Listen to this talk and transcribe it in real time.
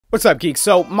What's up, Geek?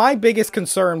 So my biggest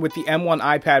concern with the M1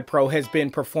 iPad Pro has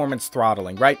been performance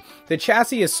throttling, right? The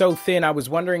chassis is so thin, I was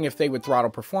wondering if they would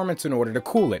throttle performance in order to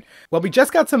cool it. Well, we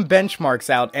just got some benchmarks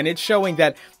out, and it's showing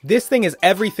that this thing is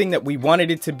everything that we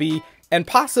wanted it to be, and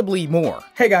possibly more.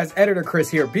 Hey guys, Editor Chris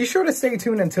here. Be sure to stay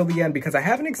tuned until the end because I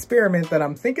have an experiment that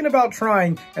I'm thinking about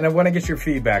trying and I want to get your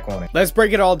feedback on it. Let's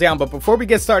break it all down, but before we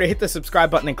get started, hit the subscribe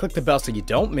button and click the bell so you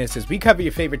don't miss as we cover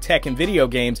your favorite tech and video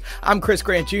games. I'm Chris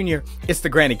Grant Jr. It's the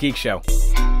Granite Geek Show.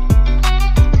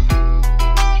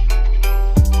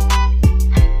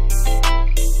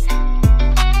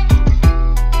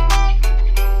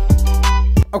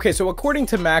 Okay, so according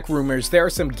to Mac Rumors, there are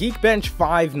some Geekbench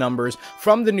 5 numbers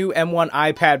from the new M1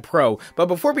 iPad Pro. But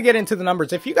before we get into the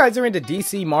numbers, if you guys are into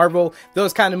DC, Marvel,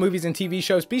 those kind of movies and TV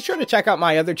shows, be sure to check out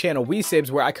my other channel,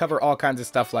 WeSibs, where I cover all kinds of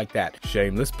stuff like that.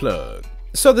 Shameless plug.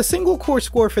 So the single core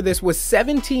score for this was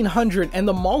 1700 and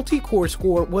the multi-core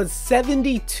score was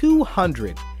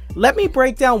 7200. Let me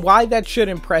break down why that should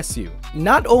impress you.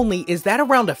 Not only is that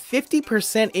around a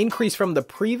 50% increase from the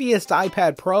previous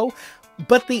iPad Pro,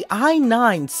 but the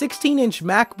i9 16-inch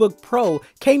MacBook Pro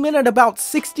came in at about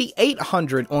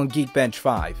 6800 on Geekbench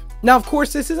 5. Now, of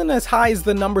course, this isn't as high as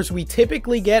the numbers we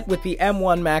typically get with the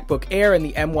M1 MacBook Air and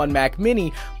the M1 Mac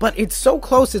Mini, but it's so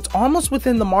close, it's almost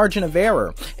within the margin of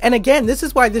error. And again, this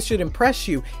is why this should impress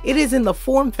you. It is in the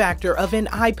form factor of an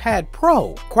iPad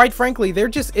Pro. Quite frankly, there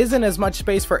just isn't as much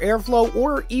space for airflow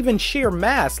or even sheer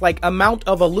mass, like amount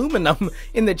of aluminum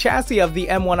in the chassis of the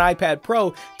M1 iPad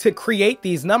Pro to create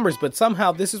these numbers, but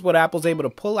somehow this is what Apple's able to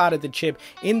pull out of the chip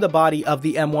in the body of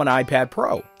the M1 iPad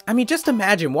Pro. I mean, just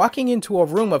imagine walking into a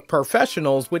room of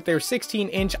professionals with their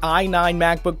 16-inch i9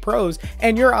 MacBook Pros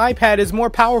and your iPad is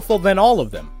more powerful than all of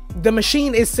them. The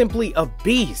machine is simply a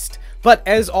beast. But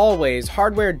as always,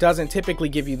 hardware doesn't typically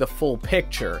give you the full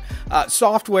picture.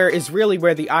 Software is really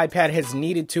where the iPad has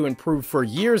needed to improve for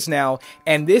years now,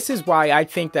 and this is why I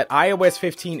think that iOS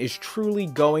 15 is truly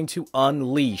going to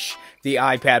unleash the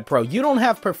iPad Pro. You don't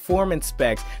have performance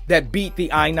specs that beat the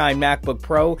i9 MacBook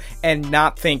Pro and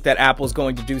not think that Apple's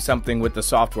going to do something with the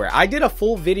software. I did a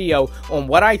full video on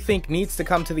what I think needs to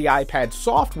come to the iPad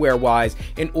software-wise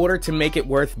in order to make it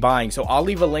worth buying, so I'll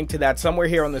leave a link to that somewhere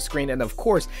here on the screen, and of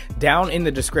course, down in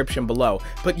the description below.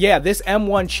 But yeah, this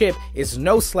M1 chip is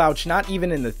no slouch, not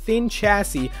even in the thin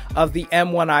chassis of the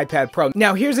M1 iPad Pro.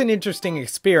 Now, here's an interesting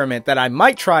experiment that I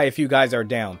might try if you guys are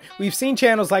down. We've seen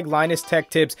channels like Linus Tech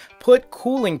Tips put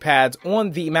cooling pads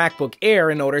on the MacBook Air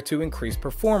in order to increase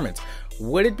performance.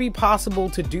 Would it be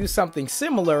possible to do something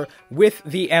similar with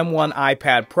the M1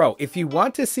 iPad Pro? If you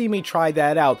want to see me try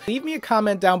that out, leave me a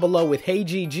comment down below with "Hey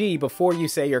GG" before you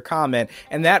say your comment,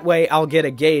 and that way I'll get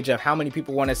a gauge of how many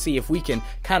people want to see if we can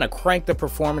kind of crank the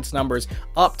performance numbers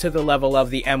up to the level of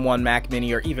the M1 Mac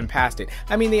Mini or even past it.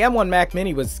 I mean, the M1 Mac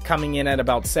Mini was coming in at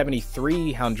about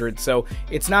 7300, so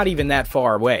it's not even that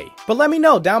far away. But let me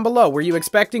know down below, were you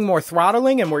expecting more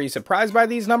throttling and were you surprised by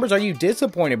these numbers? Are you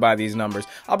disappointed by these numbers?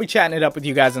 I'll be chatting it up with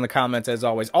you guys in the comments as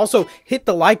always. Also, hit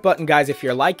the like button, guys, if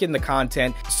you're liking the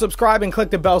content. Subscribe and click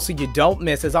the bell so you don't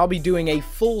miss, as I'll be doing a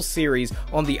full series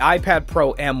on the iPad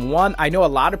Pro M1. I know a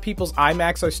lot of people's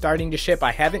iMacs are starting to ship.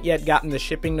 I haven't yet gotten the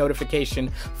shipping notification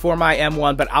for my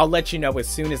M1, but I'll let you know as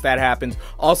soon as that happens.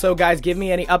 Also, guys, give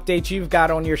me any updates you've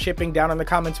got on your shipping down in the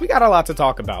comments. We got a lot to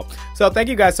talk about. So thank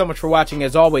you guys so much for watching.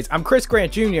 As always, I'm Chris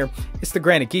Grant Jr. It's the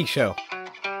Granite Geek Show.